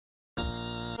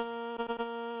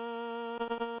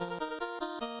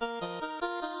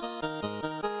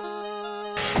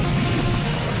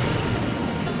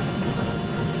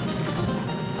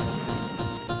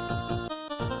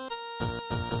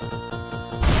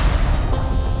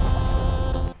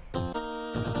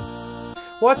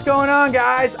What's going on,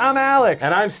 guys? I'm Alex.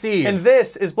 And I'm Steve. And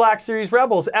this is Black Series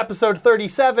Rebels, episode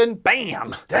 37.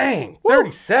 Bam! Dang,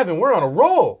 37. We're on a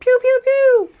roll. Pew, pew,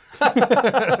 pew.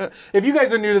 If you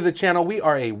guys are new to the channel, we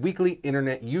are a weekly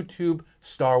internet YouTube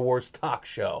Star Wars talk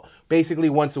show. Basically,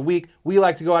 once a week, we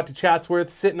like to go out to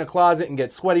Chatsworth, sit in a closet, and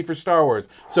get sweaty for Star Wars.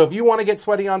 So if you want to get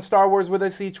sweaty on Star Wars with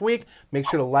us each week, make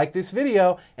sure to like this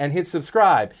video and hit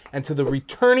subscribe. And to the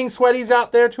returning sweaties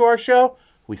out there to our show,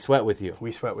 we sweat with you.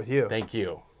 We sweat with you. Thank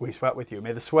you. We sweat with you.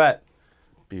 May the sweat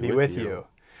Be with you.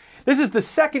 This is the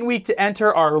second week to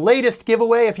enter our latest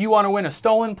giveaway. If you want to win a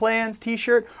Stolen Plans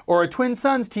t-shirt or a Twin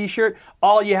Suns t-shirt,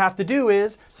 all you have to do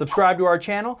is subscribe to our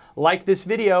channel, like this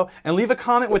video, and leave a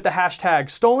comment with the hashtag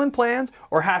Stolen Plans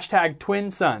or hashtag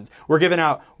Twin Suns. We're giving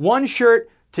out one shirt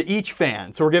to each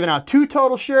fan. So we're giving out 2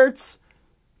 total shirts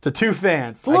to 2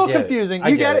 fans. It's a little confusing.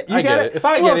 You get it? You get it? If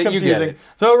I get it, you get it.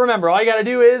 So remember, all you got to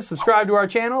do is subscribe to our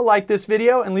channel, like this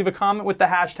video, and leave a comment with the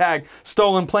hashtag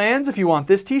Stolen Plans if you want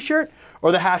this t-shirt,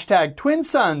 or the hashtag Twin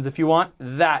Suns if you want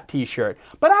that t-shirt.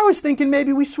 But I was thinking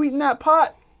maybe we sweeten that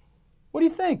pot. What do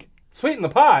you think? Sweeten the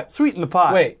pot. Sweeten the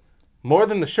pot. Wait, more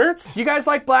than the shirts? You guys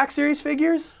like Black Series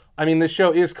figures? I mean, this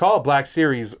show is called Black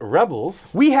Series Rebels.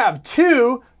 We have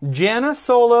 2 Jannah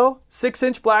Solo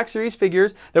 6-inch Black Series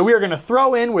figures that we are going to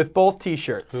throw in with both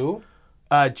t-shirts. Who?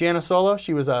 Jannah Solo,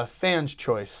 she was a Fan's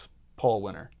Choice poll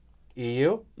winner.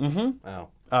 EU? Mm-hmm. Oh.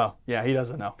 Oh, yeah, he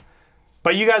doesn't know.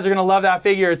 But you guys are going to love that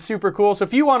figure. It's super cool. So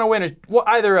if you want to win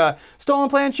either a Stolen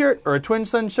Plan shirt or a Twin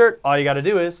Suns shirt, all you got to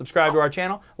do is subscribe to our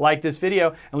channel, like this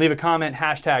video, and leave a comment,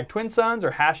 hashtag Twin Suns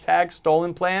or hashtag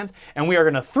Stolen Plans. And we are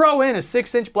going to throw in a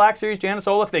 6-inch Black Series Jannah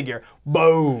Solo figure.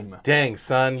 Boom. Dang,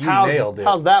 son, you nailed it.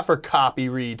 How's that for copy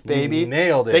read, baby? You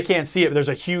nailed it. They can't see it, but there's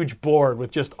a huge board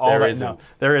with just all There that. isn't. No,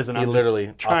 there isn't. He I'm literally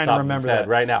just trying to remember that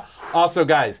right now. Also,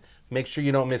 guys, make sure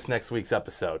you don't miss next week's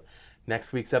episode.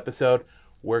 Next week's episode,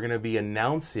 we're going to be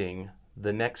announcing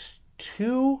the next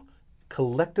 2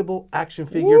 collectible action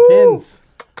figure pins.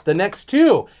 The next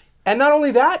 2. And not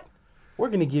only that, we're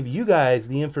going to give you guys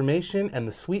the information and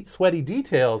the sweet, sweaty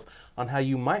details on how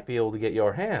you might be able to get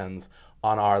your hands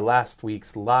on our last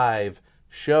week's live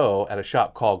show at a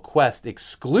shop called Quest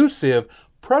exclusive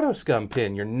Proto Scum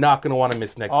pin. You're not going to want to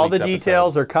miss next week's episode. All the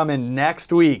details are coming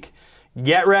next week.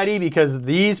 Get ready because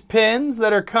these pins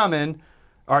that are coming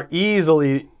are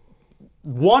easily...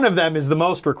 One of them is the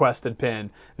most requested pin.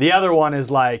 The other one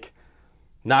is like...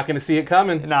 Not going to see it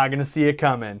coming. Not going to see it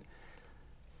coming.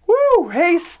 Woo!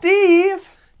 Hey,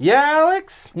 Steve! Yeah,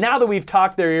 Alex? Now that we've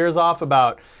talked their ears off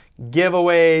about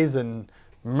giveaways and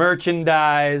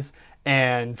merchandise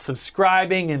and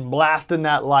subscribing and blasting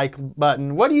that like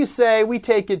button, what do you say we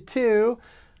take it to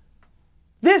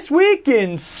This Week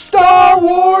in Star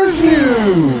Wars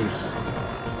News?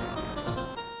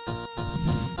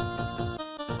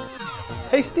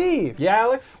 Hey, Steve. Yeah,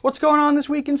 Alex? What's going on this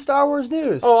week in Star Wars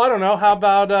news? Oh, I don't know. How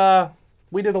about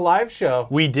we did a live show?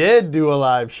 We did do a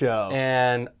live show.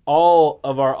 And all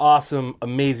of our awesome,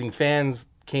 amazing fans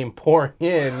came pouring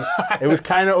in. It was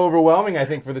kind of overwhelming, I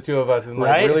think, for the 2 of us. And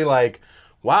Right? really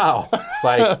wow.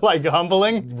 Like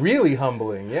humbling? Really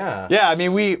humbling, yeah. Yeah, I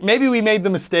mean, maybe we made the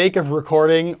mistake of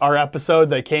recording our episode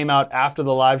that came out after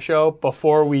the live show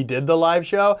before we did the live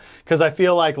show, because I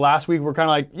feel like last week we're kind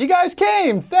of like, you guys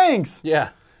came, thanks. Yeah.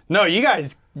 No, you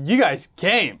guys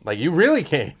came. Like, you really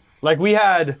came. Like we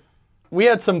had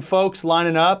some folks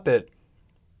lining up at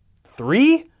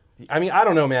 3. I mean, I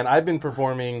don't know, man. I've been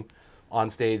performing on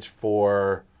stage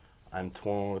for, I'm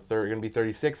going to be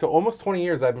 36, so almost 20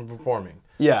 years I've been performing.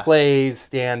 Yeah. Plays,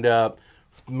 stand-up,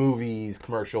 movies,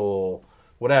 commercial,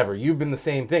 whatever. You've been the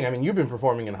same thing. I mean, you've been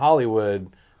performing in Hollywood,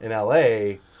 in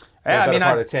L.A., for the better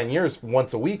part of 10 years,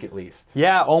 once a week at least.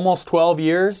 Yeah, almost 12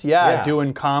 years. Yeah,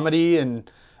 doing comedy in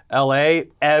L.A.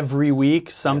 every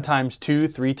week, sometimes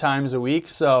 2-3 times a week.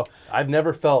 So I've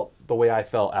never felt the way I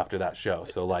felt after that show.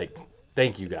 So,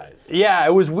 thank you guys. Yeah,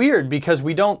 it was weird because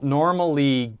we don't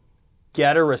normally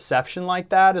get a reception like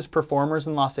that as performers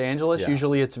in Los Angeles. Yeah.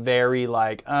 Usually it's very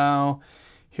like, oh,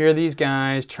 here are these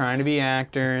guys trying to be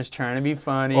actors, trying to be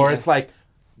funny. Or it's like,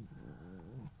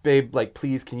 babe,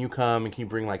 please, can you come and can you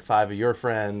bring 5 of your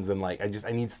friends? And I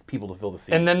need people to fill the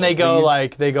seats. And then they go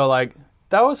like,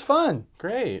 that was fun.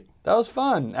 Great. That was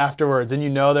fun afterwards.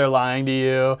 And they're lying to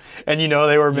you. And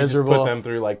they were miserable. You just put them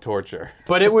through torture.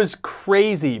 But it was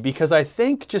crazy because I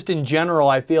think just in general,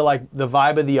 I feel like the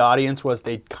vibe of the audience was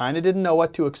they kind of didn't know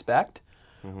what to expect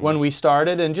when we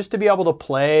started. And just to be able to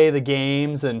play the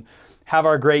games and have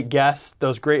our great guests,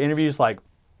 those great interviews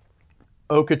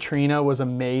Okatrina was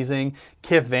amazing.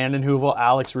 Kif Vanden Heuvel,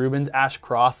 Alex Rubens, Ash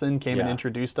Crossan came and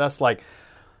introduced us.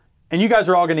 And you guys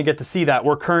are all going to get to see that.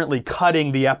 We're currently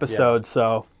cutting the episode,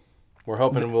 so We're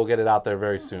hoping we'll get it out there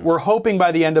very soon. we're hoping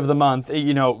by the end of the month,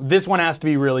 this one has to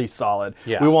be really solid.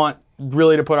 Yeah. We want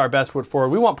really to put our best foot forward.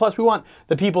 We want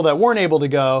the people that weren't able to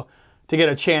go to get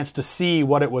a chance to see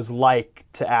what it was like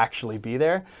to actually be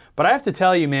there. But I have to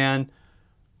tell you, man,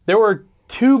 there were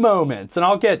two moments, and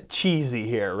I'll get cheesy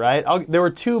here, right? There were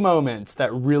two moments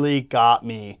that really got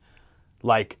me,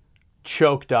 like,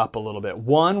 choked up a little bit.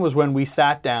 One was when we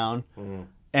sat down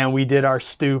and we did our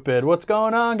stupid, "What's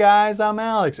going on, guys? I'm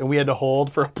Alex," and we had to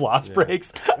hold for applause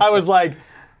breaks. I was like,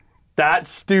 that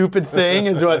stupid thing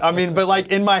is what, but like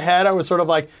in my head, I was sort of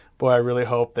like, boy, I really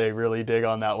hope they really dig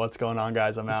on that. "What's going on,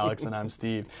 guys? I'm Alex and I'm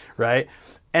Steve," right?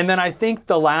 And then I think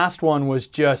the last one was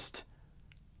just,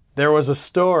 there was a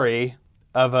story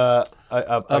of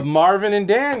of Marvin and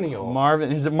Daniel.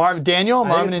 Marvin, is it Marvin? Daniel?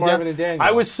 Marvin and Daniel.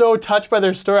 I was so touched by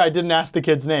their story, I didn't ask the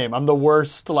kid's name. I'm the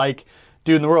worst,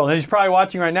 dude in the world. And he's probably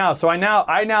watching right now. So I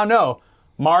now know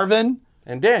Marvin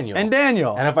and Daniel. and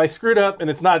Daniel. And if I screwed up and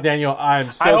it's not Daniel,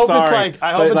 I'm so I hope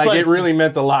it's sorry. It really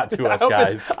meant a lot to us,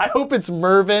 guys. I hope it's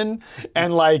Mervin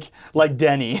and like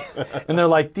Denny. And they're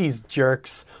like, these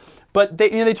jerks. But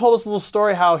they told us a little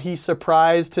story how he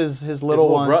surprised his little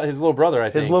one. His little brother, I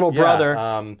think. His little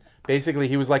brother. Basically,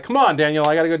 he was like, "Come on, Daniel,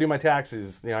 I got to go do my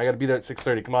taxes. I got to be there at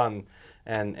 6:30. Come on."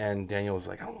 And Daniel was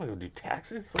like, "I don't want to go do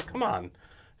taxes." He's like, "Come on,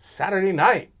 Saturday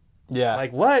night." Yeah.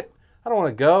 Like, what? I don't want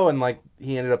to go. And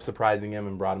he ended up surprising him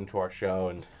and brought him to our show,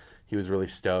 and he was really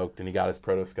stoked. And he got his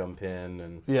Proto Scum pin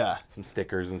and some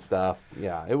stickers and stuff.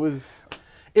 Yeah, it was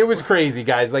crazy,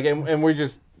 guys. And we're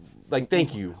just.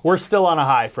 Thank you. We're still on a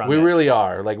high from it. We really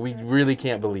are. We really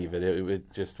can't believe it.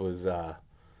 It just was.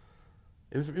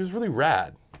 It was really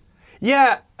rad.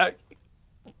 Yeah,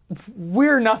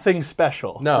 we're nothing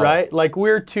special, No. right?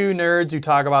 We're two nerds who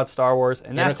talk about Star Wars,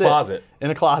 and that's in a closet. In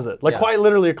a closet, quite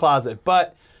literally a closet.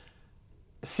 But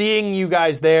seeing you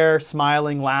guys there,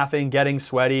 smiling, laughing, getting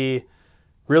sweaty,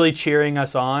 really cheering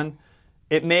us on,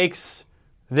 it makes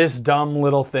this dumb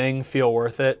little thing feel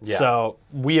worth it. Yeah. So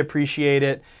we appreciate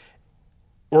it.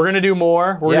 We're going to do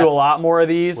more. We're going to do a lot more of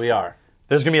these. We are.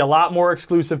 There's going to be a lot more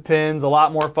exclusive pins, a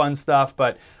lot more fun stuff,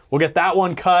 but we'll get that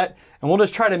one cut, and we'll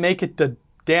just try to make it to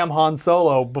damn Han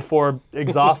Solo before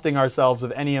exhausting ourselves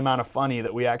of any amount of funny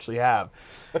that we actually have.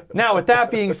 Now, with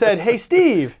that being said, hey,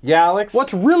 Steve. Yeah, Alex?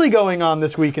 What's really going on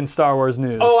this week in Star Wars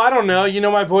news? Oh, I don't know. You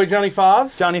know my boy Johnny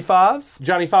Favs? Johnny Favs?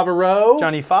 Johnny Favreau?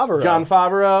 Johnny Favreau. Jon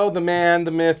Favreau, the man,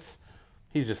 the myth.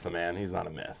 He's just the man. He's not a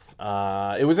myth.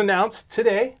 It was announced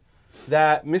today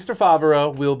that Mr.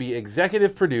 Favreau will be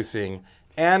executive producing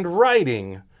and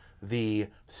writing the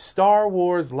Star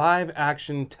Wars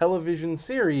live-action television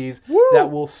series that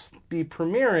will be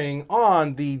premiering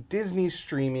on the Disney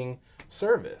streaming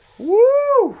service.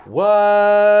 Woo!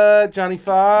 What, Johnny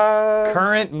Favs?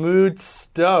 Current mood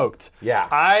stoked. Yeah.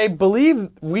 I believe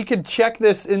we could check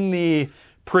this in the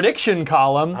prediction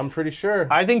column. I'm pretty sure.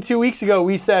 I think 2 weeks ago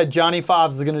we said Johnny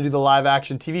Favs is going to do the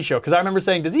live-action TV show. Because I remember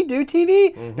saying, does he do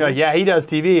TV? Mm-hmm. You're like, yeah, he does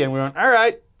TV. And we went, all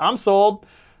right, I'm sold.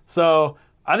 So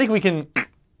I think we can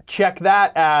check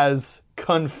that as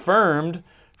confirmed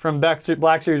from Black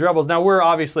Series Rebels. Now,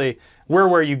 we're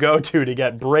where you go to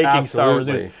get breaking Star Wars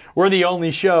news. We're the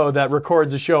only show that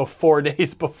records a show 4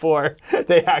 days before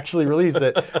they actually release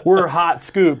it. We're hot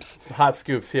scoops. Hot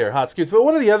scoops here, hot scoops. But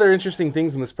one of the other interesting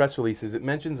things in this press release is it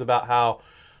mentions about how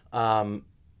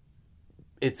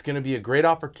it's going to be a great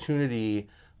opportunity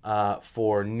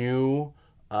for new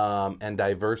and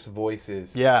diverse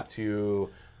voices to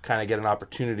kind of get an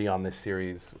opportunity on this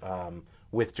series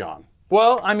with John.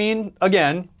 Well,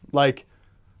 again,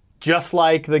 just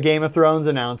like the Game of Thrones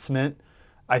announcement,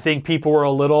 I think people were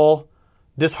a little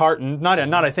disheartened.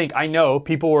 I know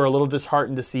people were a little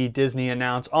disheartened to see Disney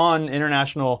announce on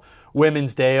International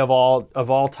Women's Day of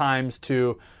all times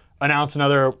to announce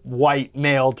another white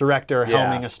male director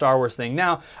helming a Star Wars thing.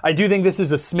 Now, I do think this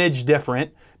is a smidge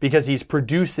different because he's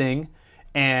producing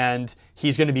and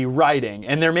he's going to be writing.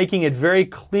 And they're making it very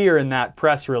clear in that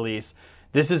press release,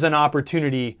 this is an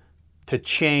opportunity to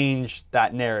change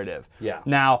that narrative. Yeah.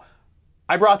 Now,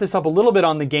 I brought this up a little bit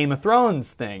on the Game of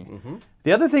Thrones thing. Mm-hmm.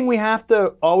 The other thing we have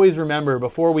to always remember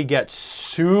before we get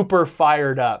super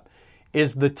fired up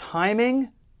is the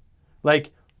timing.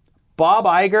 Bob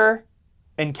Iger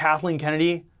and Kathleen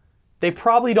Kennedy, they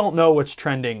probably don't know what's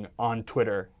trending on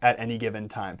Twitter at any given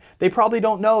time. They probably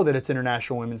don't know that it's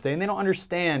International Women's Day, and they don't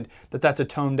understand that that's a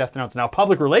tone-deaf announcement. Now,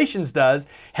 public relations does,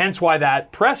 hence why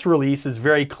that press release is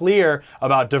very clear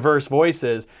about diverse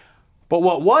voices. But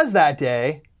what was that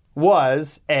day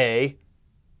was a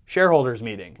shareholders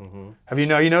meeting.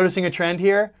 Mm-hmm. Are you noticing a trend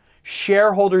here?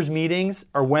 shareholders meetings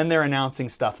are when they're announcing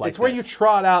stuff like this. It's where you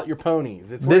trot out your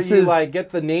ponies. It's where you like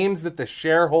get the names that the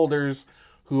shareholders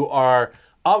who are,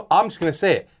 I'm just going to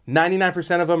say it,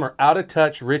 99% of them are out of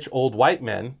touch, rich, old white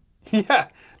men. Yeah.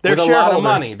 They're with a lot of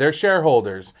money. They're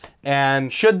shareholders.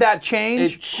 And should that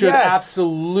change? It should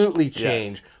absolutely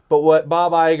change. Yes. But what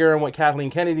Bob Iger and what Kathleen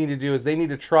Kennedy need to do is they need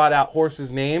to trot out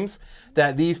horses' names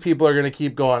that these people are going to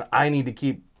keep going, I need to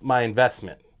keep my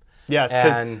investment. Yes,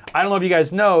 because I don't know if you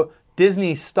guys know,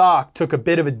 Disney stock took a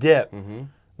bit of a dip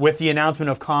with the announcement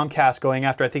of Comcast going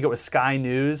after, I think it was Sky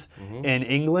News in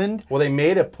England. Well, they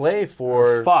made a play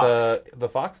for Fox. the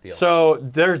Fox deal. So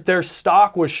their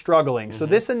stock was struggling. So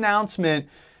this announcement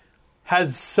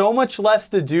has so much less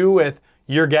to do with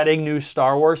you're getting new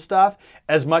Star Wars stuff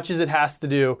as much as it has to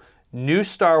do new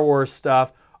Star Wars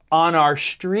stuff on our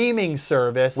streaming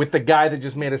service. With the guy that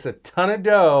just made us a ton of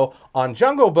dough on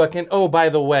Jungle Book. And oh, by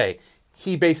the way,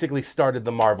 he basically started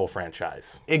the Marvel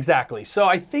franchise. Exactly. So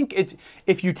I think it's,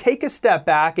 if you take a step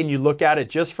back and you look at it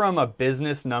just from a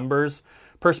business numbers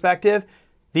perspective,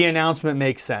 the announcement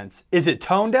makes sense. Is it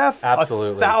tone deaf?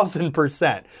 Absolutely.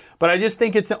 1,000%. But I just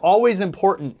think it's always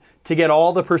important to get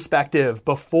all the perspective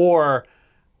before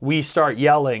we start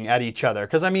yelling at each other.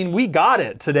 Because, I mean, we got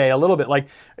it today a little bit. Like,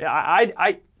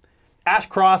 Ash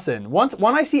Crossan.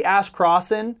 When I see Ash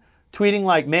Crossan tweeting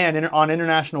like, man, on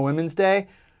International Women's Day,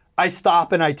 I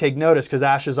stop and I take notice because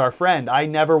Ash is our friend. I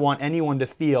never want anyone to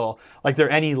feel like they're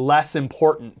any less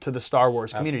important to the Star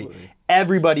Wars community. Absolutely.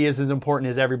 Everybody is as important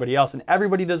as everybody else, and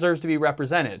everybody deserves to be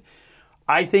represented.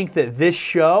 I think that this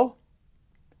show,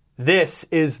 this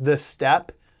is the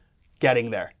step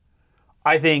getting there.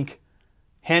 I think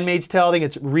Handmaid's Tale, I think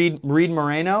it's Reed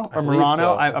Morano or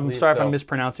Morano. So. I'm sorry if I'm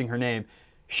mispronouncing her name.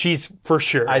 She's for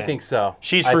sure. I think so.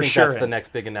 She's for sure. That's the next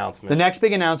big announcement. The next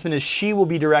big announcement is she will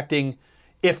be directing,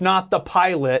 if not the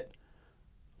pilot,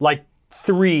 like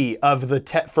 3 of the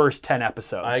first 10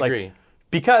 episodes. I agree.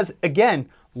 Because, again,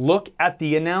 look at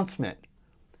the announcement.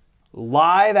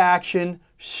 Live action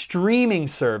streaming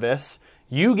service.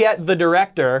 You get the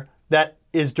director that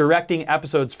is directing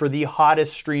episodes for the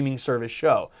hottest streaming service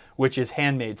show, which is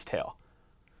Handmaid's Tale.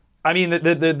 I mean,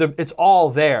 it's all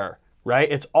there,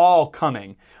 right? It's all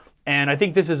coming. And I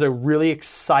think this is a really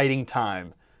exciting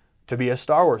time to be a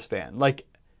Star Wars fan. Like,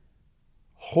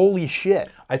 holy shit.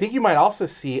 I think you might also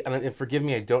see, and forgive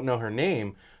me, I don't know her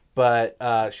name, but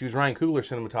she was Ryan Coogler,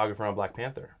 cinematographer on Black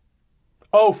Panther.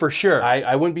 Oh, for sure.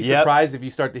 I wouldn't be surprised if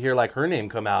you start to hear like her name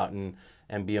come out and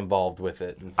be involved with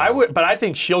it. And so. I would, but I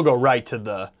think she'll go right to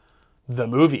the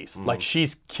movies. Like,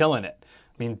 she's killing it.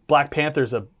 I mean, Black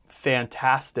Panther's a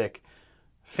fantastic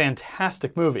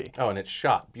movie. Oh, and it's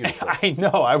shot beautifully. I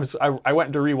know. I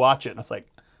went to rewatch it and I was like,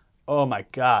 oh my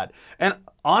God. And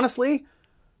honestly,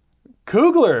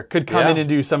 Coogler could come in and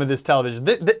do some of this television.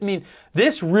 I mean,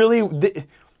 this really,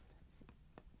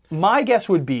 my guess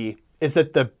would be is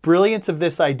that the brilliance of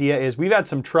this idea is we've had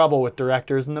some trouble with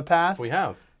directors in the past. We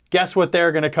have. Guess what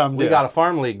they're going to come do? We got a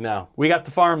farm league now. We got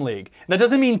the farm league. That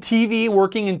doesn't mean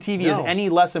working in TV is any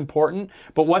less important,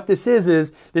 but what this is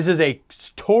this is a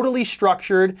totally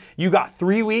structured, you got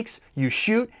 3 weeks, you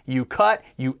shoot, you cut,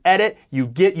 you edit, you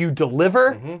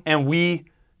deliver, and we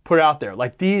put it out there.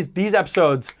 Like these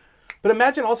episodes. But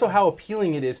imagine also how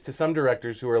appealing it is to some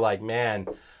directors who are like, man,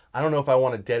 I don't know if I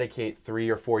want to dedicate 3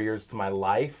 or 4 years to my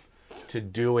life to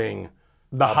doing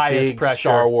the highest big pressure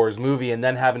Star Wars movie and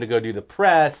then having to go do the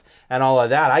press and all of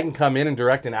that. I can come in and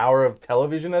direct an hour of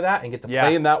television of that and get to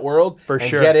play in that world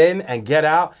and get in and get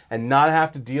out and not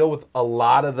have to deal with a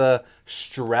lot of the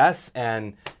stress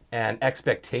and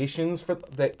expectations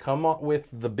that come up with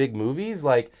the big movies.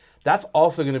 Like, that's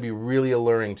also going to be really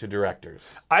alluring to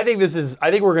directors. I think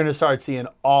we're going to start seeing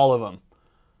all of them.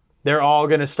 They're all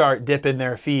going to start dipping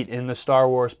their feet in the Star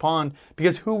Wars pond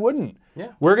because who wouldn't?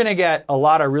 Yeah. We're going to get a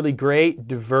lot of really great,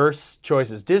 diverse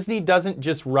choices. Disney doesn't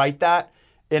just write that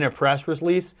in a press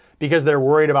release because they're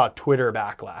worried about Twitter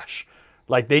backlash.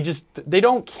 Like, they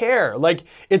don't care. Like,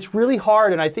 it's really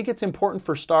hard, and I think it's important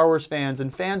for Star Wars fans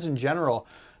and fans in general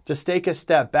to take a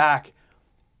step back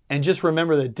and just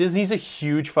remember that Disney's a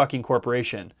huge fucking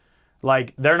corporation.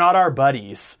 Like, they're not our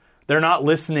buddies. They're not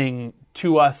listening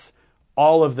to us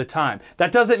all of the time.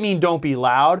 That doesn't mean don't be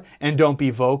loud and don't be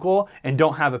vocal and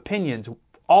don't have opinions.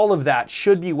 All of that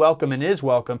should be welcome and is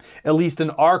welcome, at least in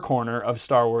our corner of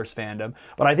Star Wars fandom.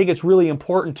 But I think it's really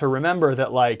important to remember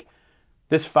that, like,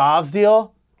 this Favs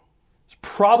deal is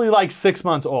probably like 6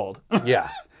 months old. Yeah.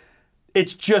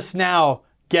 It's just now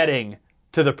getting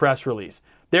to the press release.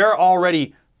 They're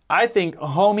already, I think,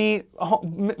 Mr.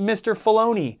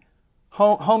 Filoni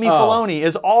Homie Filoni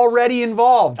is already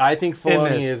involved. I think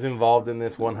Filoni this. is involved in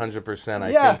this 100%. I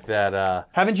Yeah. think that...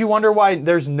 Haven't you wondered why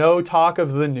there's no talk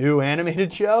of the new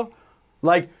animated show?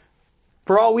 Like,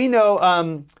 for all we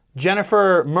know,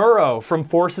 Jennifer Murrow from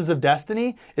Forces of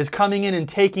Destiny is coming in and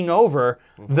taking over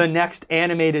the next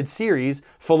animated series.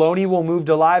 Filoni will move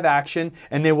to live action,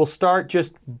 and they will start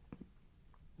just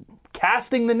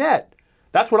casting the net.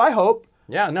 That's what I hope.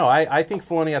 Yeah, no, I think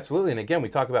Filoni absolutely. And again, we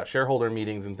talk about shareholder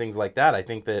meetings and things like that. I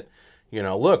think that,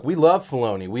 look, we love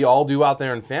Filoni. We all do out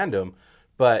there in fandom.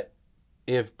 But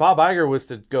if Bob Iger was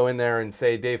to go in there and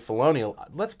say Dave Filoni,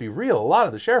 let's be real, a lot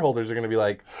of the shareholders are going to be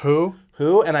like, Who?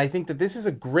 And I think that this is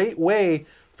a great way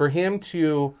for him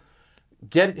to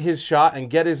get his shot and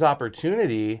get his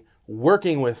opportunity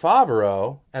working with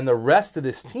Favreau and the rest of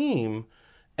this team.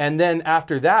 And then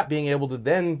after that, being able to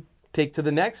then take to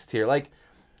the next tier. Like,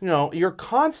 you're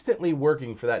constantly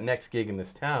working for that next gig in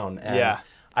this town. And Yeah.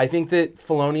 I think that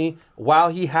Filoni, while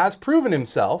he has proven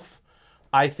himself,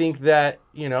 I think that,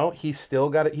 he's still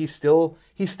got it. He's still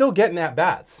getting at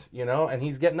bats, and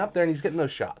he's getting up there and he's getting those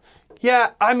shots.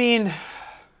 Yeah, I mean,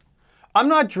 I'm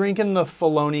not drinking the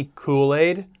Filoni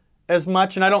Kool-Aid as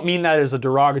much, and I don't mean that as a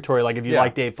derogatory, like if you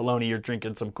like Dave Filoni, you're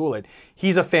drinking some Kool-Aid.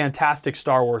 He's a fantastic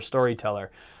Star Wars storyteller.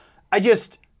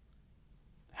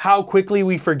 How quickly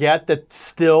we forget that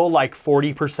still like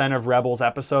 40% of Rebels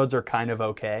episodes are kind of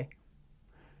okay.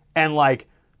 And like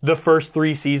the first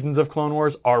 3 seasons of Clone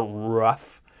Wars are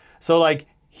rough. So like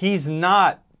he's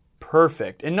not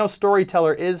perfect, and no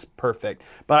storyteller is perfect,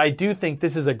 but I do think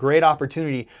this is a great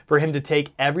opportunity for him to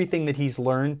take everything that he's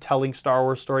learned telling Star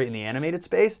Wars story in the animated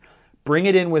space, bring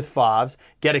it in with Favs,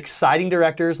 get exciting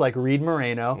directors like Reed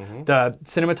Moreno, the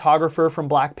cinematographer from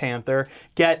Black Panther,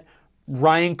 get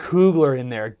Ryan Coogler in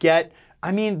there,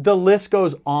 the list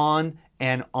goes on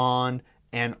and on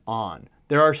and on.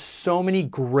 There are so many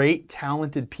great,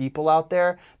 talented people out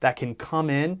there that can come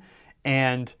in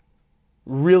and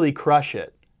really crush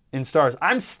it in Star Wars.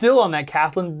 I'm still on that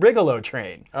Catherine Bigelow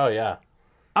train. Oh, yeah.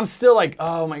 I'm still like,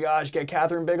 oh my gosh, get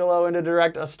Catherine Bigelow in to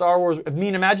direct a Star Wars.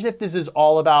 Imagine if this is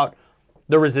all about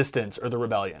the Resistance or the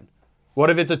Rebellion. What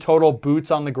if it's a total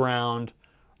boots on the ground,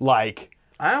 like...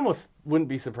 I almost wouldn't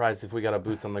be surprised if we got a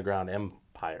boots on the ground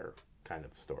Empire kind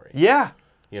of story. Yeah.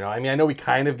 I know we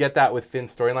kind of get that with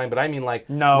Finn's storyline, but I mean like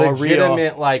No,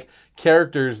 legitimate like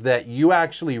characters that you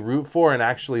actually root for and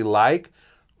actually like,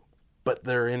 but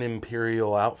they're in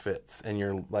Imperial outfits and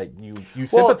you're like you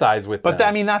sympathize with them. But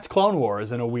that's Clone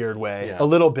Wars in a weird way, Yeah. a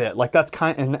little bit. Like that's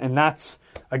and that's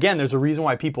again, there's a reason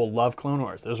why people love Clone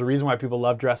Wars. There's a reason why people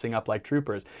love dressing up like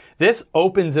troopers. This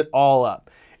opens it all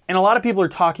up. And a lot of people are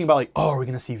talking about like, oh, are we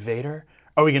going to see Vader?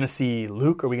 Are we going to see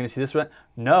Luke? Are we going to see this one?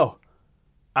 No.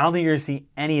 I don't think you're going to see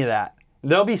any of that.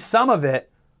 There'll be some of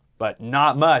it, but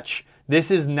not much. This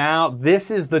is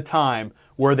the time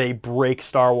where they break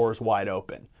Star Wars wide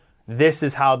open. This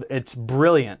is how it's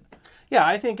brilliant. Yeah,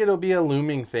 I think it'll be a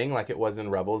looming thing like it was in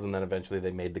Rebels, and then eventually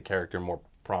they made the character more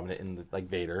prominent in like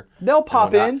Vader. They'll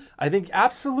pop in. I think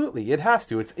absolutely it has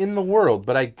to. It's in the world,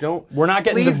 but I don't. We're not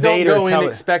getting please the Vader. Don't go in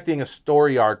expecting a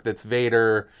story arc that's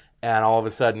Vader, and all of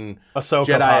a sudden Ahsoka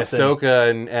Jedi pops in.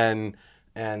 Ahsoka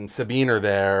and Sabine are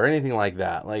there or anything like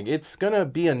that. Like it's gonna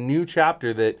be a new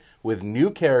chapter that with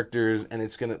new characters, and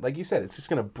it's gonna, like you said, it's just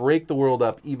gonna break the world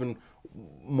up even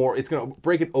more. It's gonna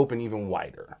break it open even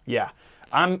wider. Yeah,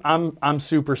 I'm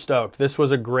super stoked. This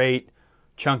was a great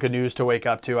chunk of news to wake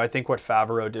up to. I think what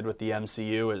Favreau did with the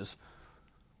MCU is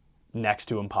next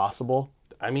to impossible.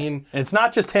 I mean, It's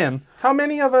not just him. how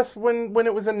many of us, when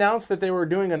it was announced that they were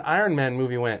doing an Iron Man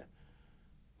movie, went,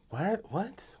 Why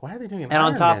are they doing an And Iron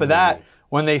on top Man of that, movie?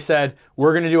 when they said,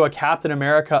 we're going to do a Captain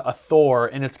America, a Thor,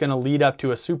 and it's going to lead up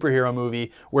to a superhero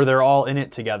movie where they're all in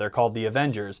it together called The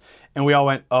Avengers. And we all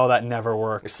went, oh, that never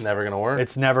works. It's never going to work.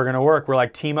 It's never going to work. We're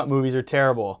like, team-up movies are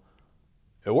terrible.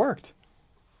 It worked.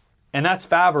 And that's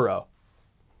Favreau.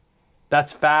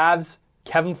 That's Favs,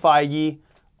 Kevin Feige,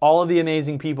 all of the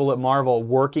amazing people at Marvel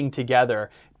working together,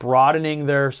 broadening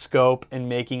their scope and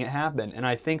making it happen. And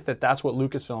I think that that's what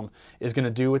Lucasfilm is going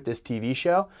to do with this TV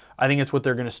show. I think it's what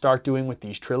they're going to start doing with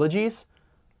these trilogies.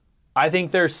 I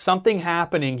think there's something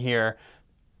happening here,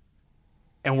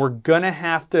 and we're going to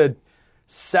have to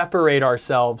separate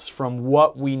ourselves from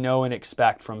what we know and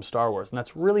expect from Star Wars. And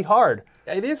that's really hard.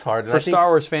 It is hard For Star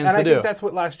Wars fans and to I do. think that's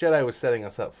what Last Jedi was setting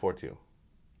us up for too.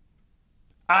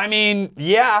 I mean,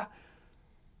 yeah.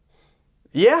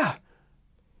 Yeah.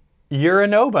 You're a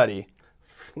nobody.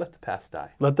 Let the past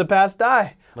die. Let the past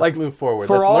die. Let's move forward.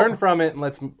 for Let's all- learn from it and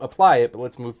let's apply it, but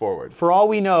let's move forward. For all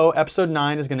we know, Episode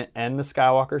 9 is going to end the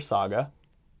Skywalker saga.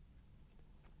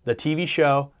 The TV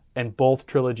show and both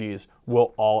trilogies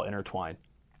will all intertwine.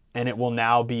 And it will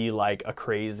now be like a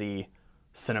crazy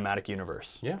cinematic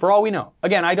universe. Yeah. For all we know.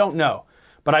 Again, I don't know.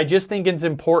 But I just think it's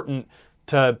important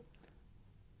to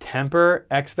temper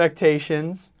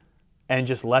expectations and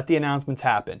just let the announcements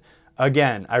happen.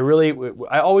 Again, I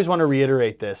always want to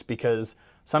reiterate this because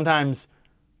sometimes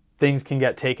things can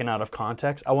get taken out of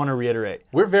context. I want to reiterate.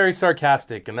 We're very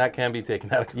sarcastic, and that can be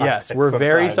taken out of context. Yes, we're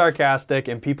very sometimes. sarcastic,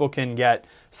 and people can get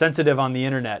sensitive on the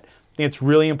internet. I think it's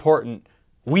really important.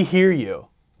 We hear you.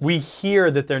 We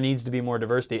hear that there needs to be more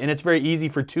diversity, and it's very easy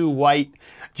for two white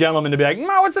gentlemen to be like,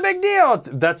 "No, what's the big deal?"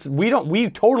 We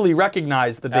totally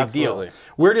recognize the big Absolutely. deal.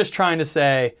 We're just trying to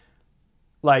say,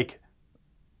 like,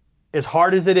 as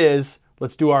hard as it is,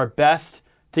 let's do our best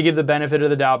to give the benefit of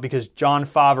the doubt because Jon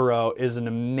Favreau is an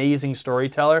amazing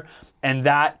storyteller, and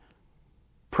that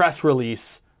press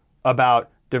release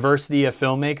about diversity of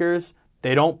filmmakers,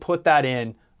 they don't put that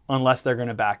in unless they're going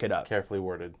to back it up. Carefully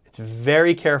worded. It's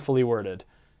very carefully worded.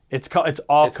 It's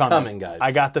all coming, guys.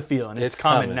 I got the feeling. It's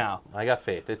coming now. I got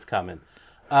faith. It's coming.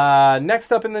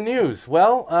 Next up in the news,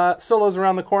 well, Solo's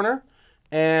around the corner,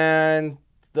 and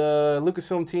the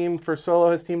Lucasfilm team for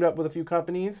Solo has teamed up with a few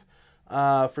companies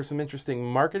for some interesting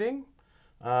marketing.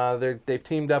 They've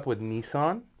teamed up with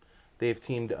Nissan. They've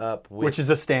teamed up with... Which is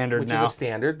a standard now.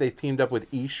 They've teamed up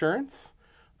with Esurance,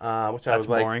 which I was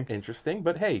boring. like, interesting.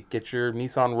 But hey, get your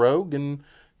Nissan Rogue and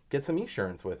get some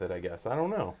Esurance with it, I guess. I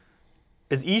don't know.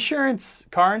 Is Esurance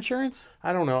car insurance?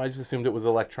 I don't know. I just assumed it was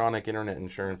electronic internet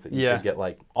insurance that you Yeah. could get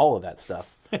like all of that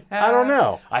stuff. I don't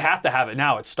know. I have to have it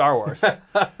now. It's Star Wars.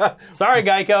 Sorry,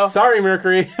 Geico. Sorry,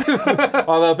 Mercury.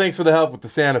 Although thanks for the help with the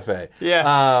Santa Fe. Yeah.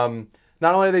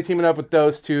 Not only are they teaming up with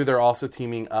those two, they're also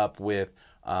teaming up with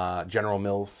General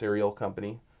Mills cereal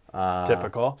company.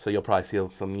 Typical. So you'll probably see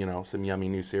some yummy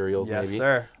new cereals Yes, maybe.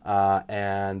 sir.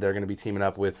 And they're going to be teaming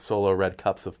up with Solo Red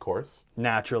Cups, of course.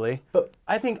 Naturally. But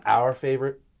I think our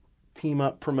favorite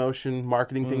team-up promotion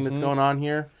marketing thing that's going on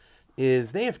here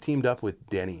is they have teamed up with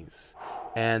Denny's.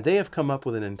 And they have come up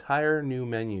with an entire new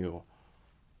menu,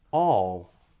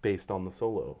 all based on the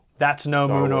Solo. That's no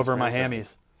Star moon Wars over my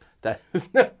franchise. hammies. That is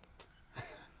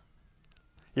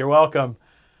You're welcome.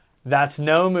 That's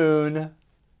no moon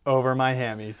over my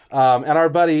hammies. and our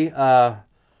buddy, Mr.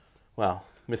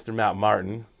 Matt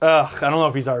Martin. Ugh, I don't know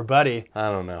if he's our buddy.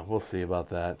 I don't know. We'll see about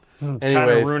that. Kind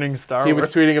Anyways, of ruining Star he Wars.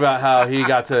 was tweeting about how he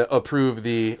got to approve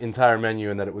the entire menu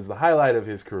and that it was the highlight of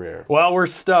his career. Well, we're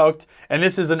stoked, and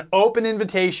this is an open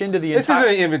invitation to the This entire...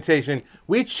 isn't an invitation.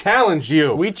 We challenge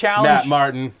you, We challenge- Matt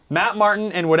Martin. Matt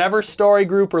Martin and whatever story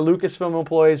group or Lucasfilm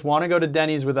employees want to go to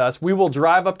Denny's with us, we will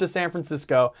drive up to San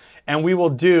Francisco, and we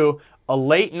will do a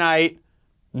late night,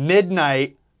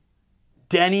 midnight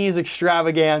Denny's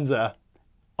extravaganza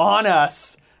on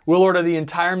us. We'll order the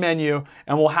entire menu,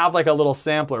 and we'll have like a little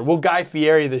sampler. We'll Guy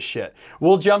Fieri this shit.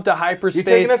 We'll jump to hyperspace. You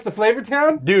taking us to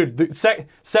Flavortown? Dude,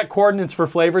 set coordinates for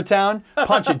Flavortown.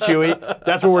 Punch it, Chewy.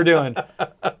 That's what we're doing.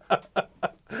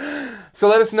 So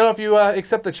let us know if you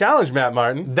accept the challenge, Matt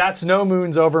Martin. That's no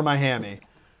moons over my hammy.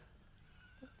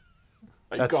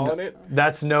 Are you calling it?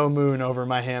 That's no moon over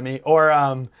my hammy. Or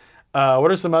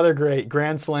what are some other great?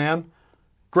 Grand Slam?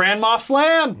 Grand Moff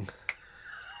Slam!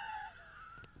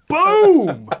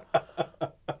 Boom!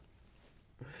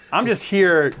 I'm just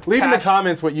here. Leave in the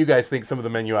comments what you guys think some of the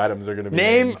menu items are going to be.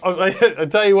 Name, named. I'll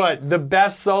tell you what, the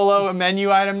best Solo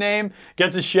menu item name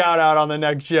gets a shout out on the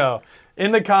next show.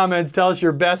 In the comments, tell us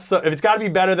your best, if it's got to be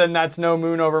better than That's No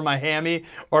Moon Over My Hammy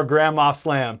or Grand Moff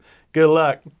Slam. Good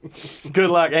luck. Good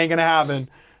luck. Ain't going to happen.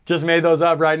 Just made those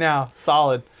up right now.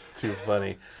 Solid. Too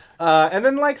funny. And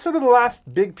then, like, sort of the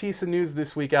last big piece of news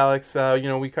this week, Alex,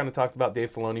 we kind of talked about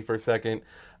Dave Filoni for a second.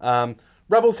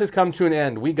 Rebels has come to an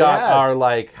end. We got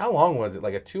our, how long was it?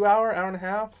 Like a 2 hour, hour and a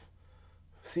half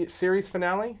series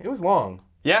finale? It was long.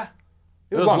 Yeah.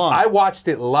 It was long. I watched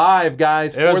it live,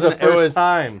 guys, for the first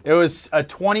time. It was a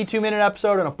 22-minute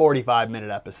episode and a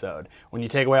 45-minute episode when you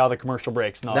take away all the commercial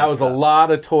breaks and all that was stuff. a lot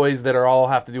of toys that all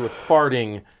have to do with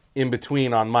farting in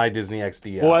between on my Disney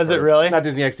XD app. Was it really? Not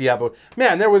Disney XD app, but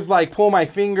man, there was like pull my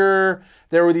finger.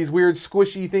 There were these weird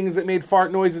squishy things that made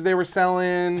fart noises they were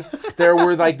selling. There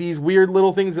were like these weird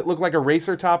little things that looked like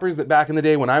eraser toppers that back in the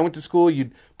day when I went to school,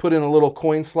 you'd put in a little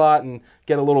coin slot and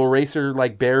get a little eraser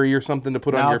like berry or something to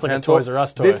put on your it's like pencil. a Toys R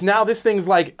Us toy. Now this thing's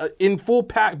like in full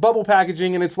bubble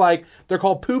packaging, and it's like, they're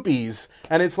called poopies.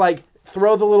 And it's like,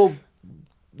 throw the little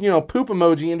poop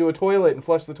emoji into a toilet and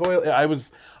flush the toilet. I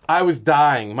was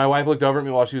dying. My wife looked over at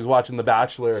me while she was watching the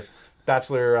Bachelor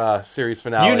series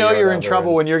finale. You know you're in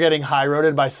trouble when you're getting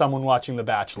high-roaded by someone watching The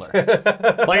Bachelor.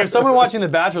 Like if someone watching The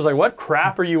Bachelor is like, what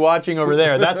crap are you watching over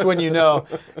there? That's when you know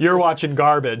you're watching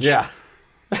garbage. Yeah.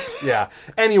 Yeah.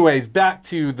 Anyways, back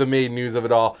to the main news of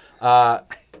it all.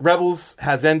 Rebels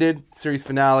has ended, series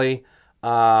finale. It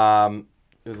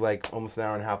was like almost an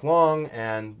hour and a half long.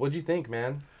 And what'd you think,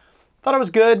 man? Thought it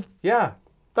was good. Yeah.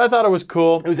 I thought it was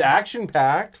cool. It was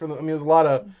action-packed. There was a lot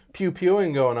of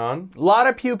pew-pewing going on. A lot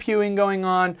of pew-pewing going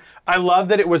on. I love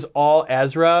that it was all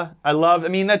Ezra.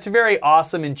 That's very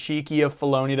awesome and cheeky of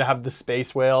Filoni to have the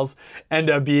space whales end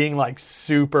up being like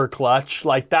super clutch.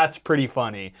 Like, that's pretty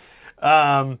funny.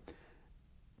 Mart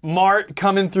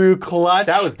coming through clutch.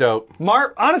 That was dope.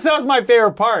 Mart, honestly, that was my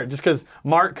favorite part, just because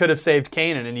Mart could have saved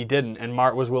Kanan and he didn't, and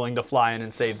Mart was willing to fly in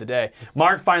and save the day.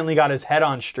 Mart finally got his head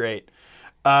on straight.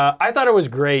 I thought it was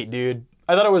great, dude.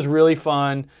 I thought it was really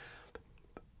fun.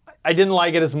 I didn't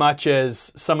like it as much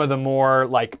as some of the more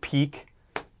like peak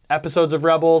episodes of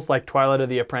Rebels, like Twilight of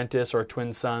the Apprentice or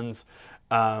Twin Sons,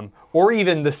 or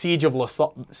even the Siege of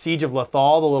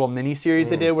Lothal, the little mini-series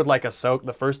they did with like Ahsoka,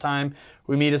 the first time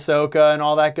we meet Ahsoka and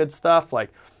all that good stuff.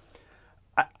 Like,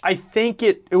 I think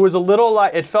it was a little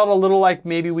like, it felt a little like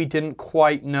maybe we didn't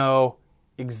quite know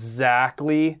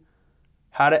exactly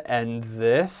how to end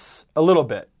this. A little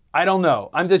bit. I don't know.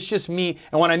 It's just me.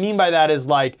 And what I mean by that is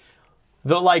like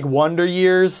the like Wonder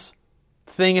Years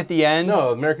thing at the end.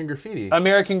 No, American Graffiti.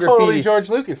 American it's Graffiti. Totally George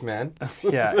Lucas, man.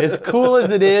 Yeah, as cool as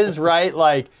it is, right?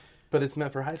 Like, but it's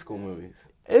meant for high school movies.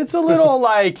 It's a little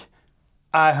like,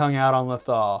 I hung out on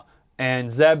Lothal,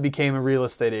 and Zeb became a real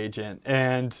estate agent,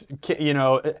 and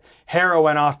Hera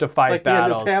went off to fight like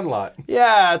battles. The end of Sandlot.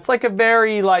 Yeah, it's like a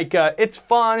very like it's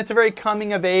fun. It's a very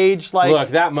coming of age. Like, look,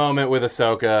 that moment with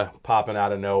Ahsoka popping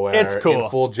out of nowhere, it's cool. In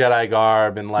full Jedi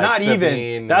garb and like not Sabine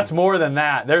even. That's more than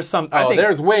that. There's some.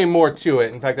 There's way more to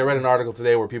it. In fact, I read an article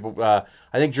today where people, I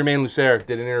think Jermaine Lucero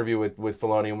did an interview with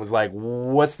Filoni and was like,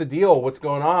 "What's the deal? What's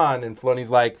going on?" And Filoni's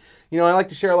like, I like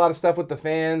to share a lot of stuff with the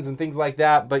fans and things like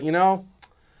that, but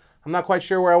I'm not quite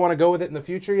sure where I want to go with it in the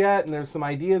future yet, and there's some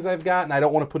ideas I've got, and I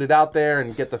don't want to put it out there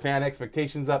and get the fan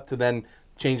expectations up to then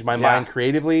change my mind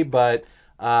creatively, but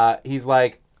he's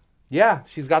like, yeah,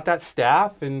 she's got that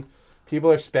staff, and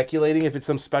people are speculating if it's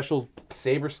some special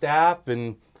Saber staff,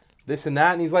 and this and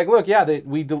that, and he's like, look, yeah,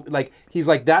 he's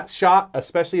like, that shot,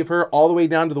 especially of her, all the way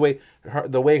down to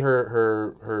the way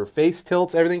her face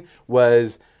tilts, everything,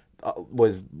 was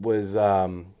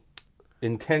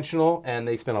intentional, and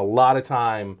they spent a lot of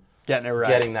time getting it right.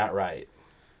 Getting that right.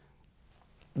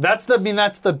 That's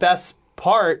the best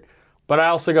part, but I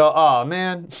also go, oh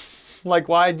man, like,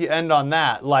 why'd you end on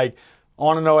that? Like, I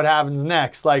want to know what happens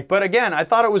next. Like, but again, I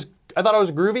thought it was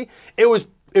groovy.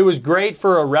 It was great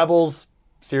for a Rebels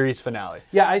series finale.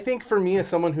 Yeah, I think for me, as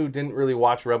someone who didn't really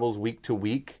watch Rebels week to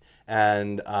week,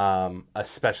 and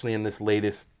especially in this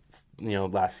latest,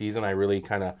 last season, I really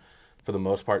kind of, for the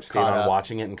most part, stayed on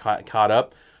watching it and caught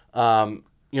up.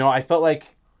 I felt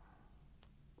like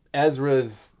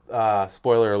Ezra's,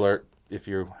 spoiler alert, if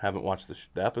you haven't watched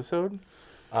the episode.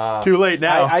 Too late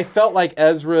now. I felt like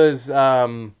Ezra's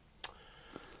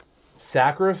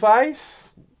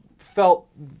sacrifice felt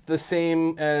the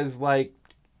same as like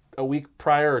a week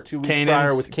prior or 2 weeks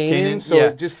prior with Kanan. So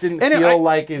it just didn't feel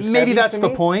like as maybe heavy that's to the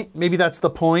me. point. Maybe that's the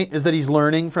point, is that he's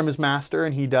learning from his master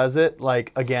and he does it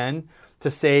like again.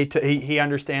 He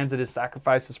understands that his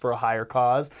sacrifice is for a higher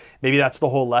cause. Maybe that's the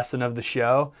whole lesson of the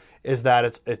show, is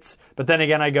that it's. But then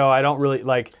again, I don't really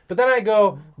like. But then I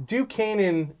go, do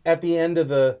Kanan at the end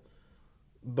of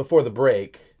before the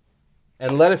break,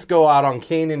 and let us go out on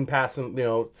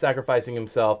Kanan sacrificing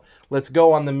himself. Let's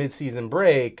go on the mid-season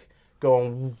break,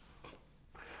 going.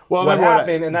 Well, what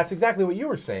happened? And that's exactly what you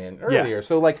were saying earlier. Yeah.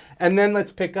 So and then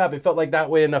let's pick up. It felt like that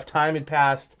way enough time had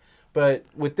passed. But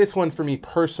with this one, for me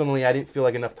personally, I didn't feel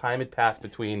like enough time had passed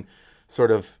between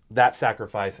sort of that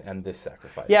sacrifice and this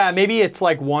sacrifice. Yeah, maybe it's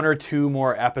like one or two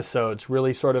more episodes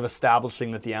really sort of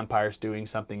establishing that the Empire's doing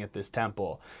something at this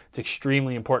temple. It's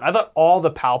extremely important. I thought all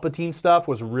the Palpatine stuff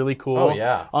was really cool. Oh,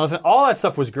 yeah. All that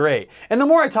stuff was great. And the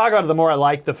more I talk about it, the more I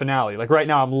like the finale. Like right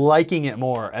now, I'm liking it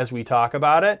more as we talk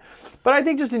about it. But I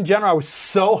think just in general, I was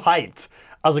so hyped.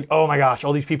 I was like, oh my gosh,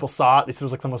 all these people saw it. This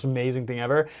was like the most amazing thing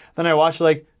ever. Then I watched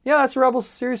yeah, that's the Rebels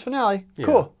series finale. Yeah.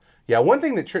 Cool. Yeah, one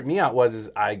thing that tripped me out is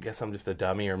I guess I'm just a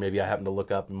dummy, or maybe I happened to look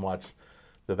up and watch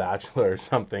The Bachelor or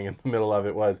something in the middle of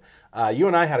it, was you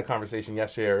and I had a conversation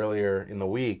yesterday or earlier in the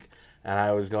week, and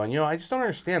I was going, I just don't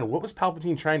understand. What was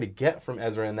Palpatine trying to get from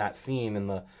Ezra in that scene in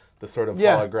the sort of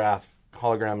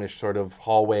hologramish sort of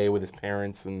hallway with his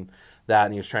parents and that,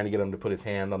 and he was trying to get him to put his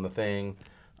hand on the thing.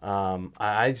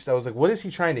 I was like, what is he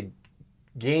trying to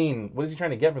gain? What is he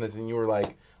trying to get from this? And you were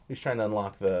like, he's trying to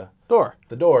unlock the door.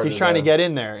 He's trying to get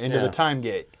in there into the time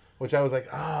gate. which I was like,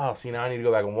 oh, see, now I need to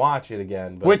go back and watch it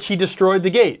again. But Which he destroyed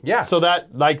the gate. Yeah. So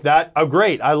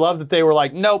great. I love that they were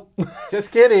like, nope,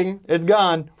 just kidding. it's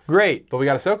gone. Great. But we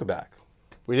got Ahsoka back.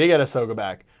 We did get Ahsoka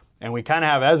back. And we kind of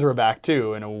have Ezra back,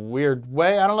 too, in a weird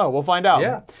way. I don't know. We'll find out.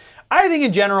 Yeah. I think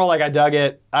in general, I dug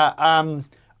it. I'm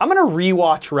going to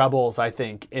rewatch Rebels, I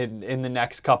think, in the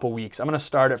next couple weeks. I'm going to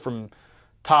start it from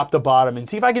top to bottom and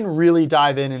see if I can really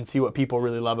dive in and see what people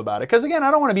really love about it. Because, again,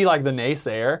 I don't want to be like the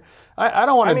naysayer. I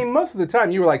don't want to... I mean, most of the time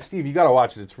you were like, Steve, you got to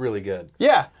watch it. It's really good.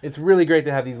 Yeah. It's really great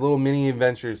to have these little mini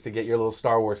adventures to get your little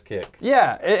Star Wars kick.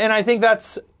 Yeah, and I think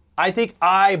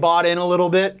I bought in a little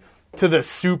bit to the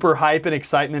super hype and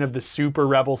excitement of the super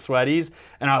Rebel sweaties,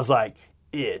 and I was like,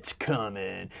 it's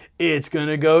coming. It's going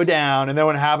to go down. And then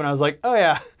when it happened, I was like, oh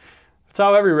yeah, that's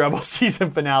how every Rebel season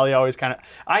finale always kind of...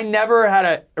 I never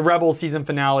had a Rebel season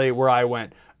finale where I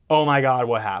went, oh my God,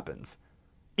 what happens?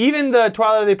 Even the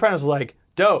Twilight of the Apprentice was like,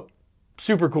 dope,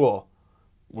 super cool.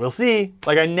 We'll see.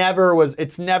 Like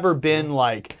it's never been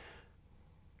like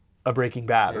a Breaking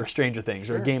Bad or Stranger Things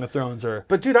or Game of Thrones or...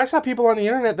 But dude, I saw people on the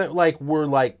internet that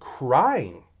were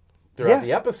crying throughout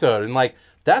the episode, and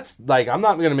that's I'm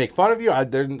not gonna make fun of you.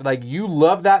 You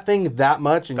love that thing that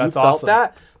much, and you felt awesome.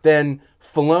 that. Then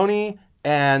Filoni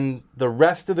and the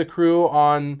rest of the crew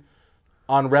on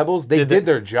Rebels, they did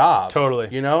their job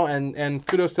Totally. And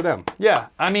kudos to them. Yeah,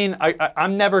 I mean,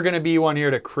 I'm never gonna be one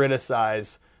here to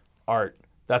criticize art.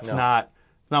 That's not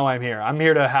why I'm here. I'm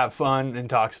here to have fun and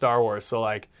talk Star Wars. So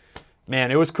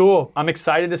man, it was cool. I'm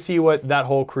excited to see what that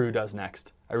whole crew does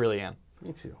next. I really am.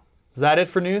 Me too. Is that it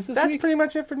for news this week? That's pretty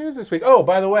much it for news this week. Oh,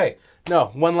 by the way,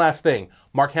 one last thing.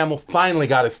 Mark Hamill finally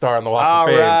got his star on the Walk of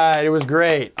Fame. All right, it was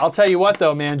great. I'll tell you what,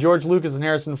 though, man. George Lucas and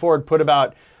Harrison Ford put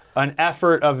about an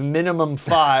effort of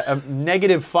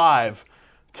 -5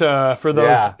 for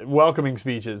those welcoming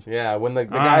speeches. Yeah, when the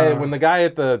guy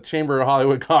at the Chamber of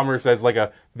Hollywood Commerce has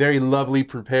a very lovely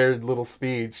prepared little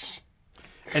speech,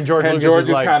 and George Lucas is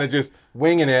like, kind of just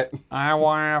winging it. I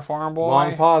want a farm boy.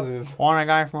 Long pauses. Want a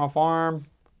guy from a farm.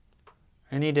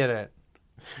 And he did it.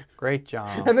 Great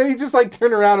job. And then he just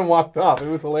turned around and walked off. It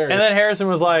was hilarious. And then Harrison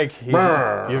was like,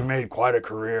 you've made quite a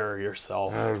career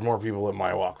yourself. There's more people at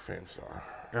my Walk of Fame star.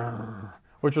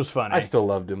 Which was funny. I still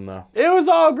loved him, though. It was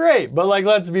all great, but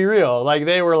let's be real.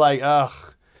 They were like,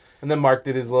 ugh. And then Mark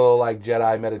did his little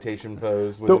Jedi meditation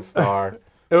pose with his star.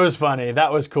 It was funny.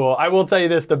 That was cool. I will tell you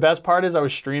this. The best part is I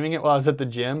was streaming it while I was at the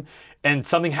gym, and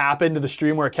something happened to the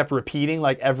stream where it kept repeating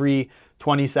every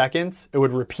 20 seconds. It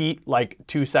would repeat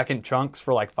 2-second chunks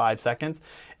for 5 seconds.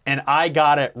 And I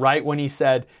got it right when he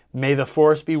said, "May the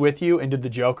Force be with you," and did the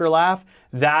Joker laugh.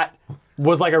 That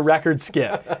was like a record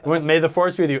skip. It went, "May the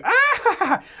Force be with you."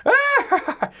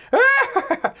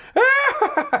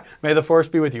 May the Force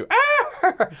be with you.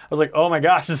 I was like, oh my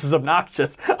gosh, this is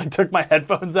obnoxious. I took my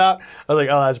headphones out. I was like,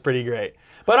 oh, that's pretty great.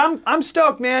 But I'm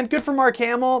stoked, man. Good for Mark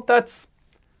Hamill. That's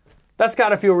got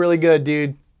to feel really good,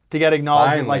 dude, to get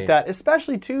acknowledgement like that.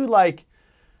 Especially, too,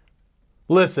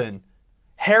 listen,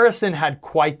 Harrison had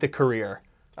quite the career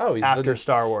after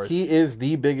Star Wars. He is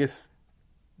the biggest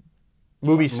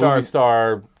movie star,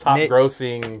 top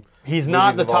grossing. He's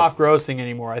not the top grossing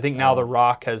anymore. I think now The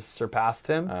Rock has surpassed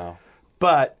him. Oh.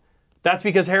 But that's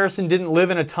because Harrison didn't live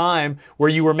in a time where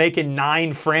you were making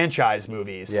 9 franchise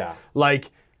movies. Yeah.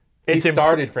 He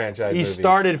started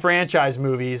franchise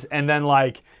movies, and then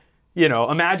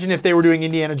imagine if they were doing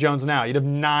Indiana Jones now. You'd have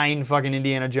 9 fucking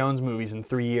Indiana Jones movies in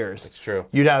 3 years. It's true.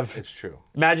 It's true.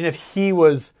 Imagine if he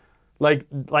was like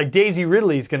Daisy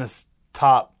Ridley's gonna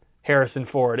top Harrison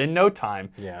Ford in no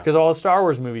time. Yeah. Because all the Star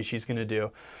Wars movies she's gonna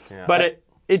do. Yeah. But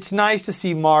it's nice to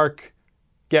see Mark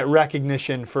get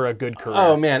recognition for a good career.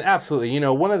 Oh, man, absolutely.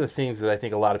 One of the things that I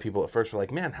think a lot of people at first were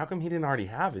like, man, how come he didn't already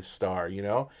have his star,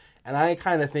 And I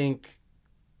kind of think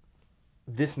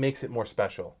this makes it more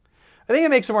special. I think it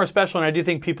makes it more special, and I do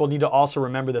think people need to also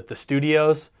remember that the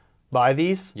studios buy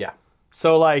these. Yeah.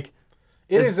 So, it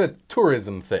is a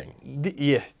tourism thing.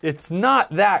 Yeah, it's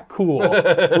not that cool.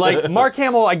 Mark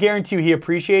Hamill, I guarantee you he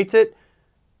appreciates it.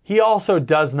 He also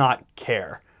does not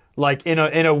care. In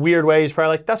a weird way, he's probably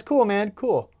like, that's cool, man,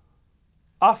 cool.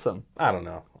 Awesome. I don't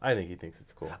know. I think he thinks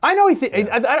it's cool. I know he thinks...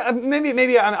 Yeah.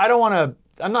 Maybe I don't want to...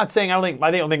 I'm not saying I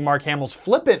don't think Mark Hamill's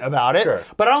flippant about it, sure.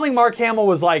 But I don't think Mark Hamill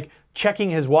was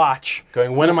checking his watch.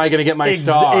 Going, when am I going to get my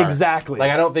star? Exactly.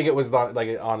 I don't think it was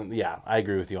yeah, I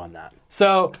agree with you on that.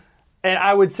 So, and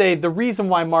I would say the reason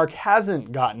why Mark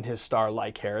hasn't gotten his star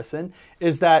like Harrison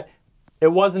is that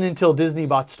it wasn't until Disney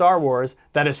bought Star Wars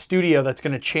that a studio that's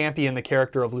going to champion the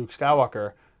character of Luke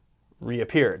Skywalker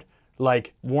reappeared.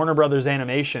 Warner Brothers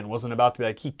Animation wasn't about to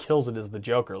be he kills it as the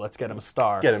Joker. Let's get him a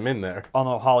star. Get him in there. On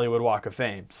the Hollywood Walk of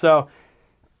Fame. So,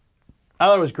 I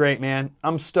thought it was great, man.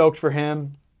 I'm stoked for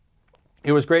him.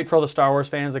 It was great for all the Star Wars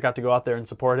fans that got to go out there and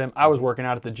support him. I was working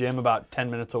out at the gym about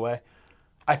 10 minutes away.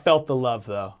 I felt the love,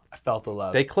 though. I felt the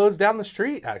love. They closed down the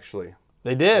street, actually.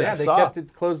 They did. Yeah, I they saw. kept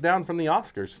it closed down from the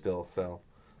Oscars still. So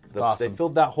awesome. They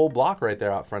filled that whole block right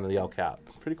there out front of the El Cap.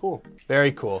 Pretty cool.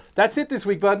 Very cool. That's it this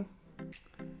week, bud.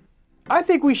 I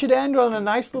think we should end on a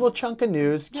nice little chunk of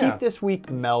news. Yeah. Keep this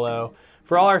week mellow.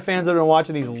 For all our fans that have been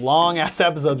watching these long-ass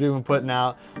episodes we've been putting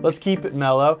out, let's keep it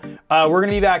mellow. We're going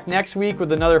to be back next week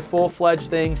with another full-fledged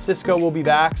thing. Cisco will be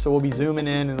back, so we'll be zooming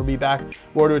in, and it'll be back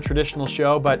more to a traditional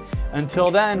show. But until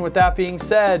then, with that being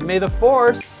said, may the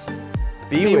Force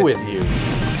be with you.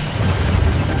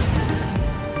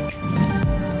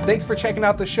 Thanks for checking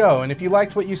out the show, and if you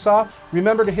liked what you saw,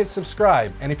 remember to hit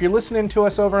subscribe. And if you're listening to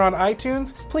us over on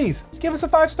iTunes, please give us a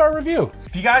 5-star review.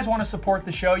 If you guys want to support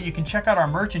the show, you can check out our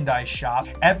merchandise shop.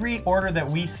 Every order that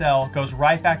we sell goes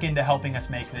right back into helping us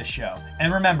make this show.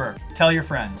 And remember, tell your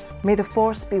friends. May the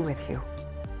Force be with you.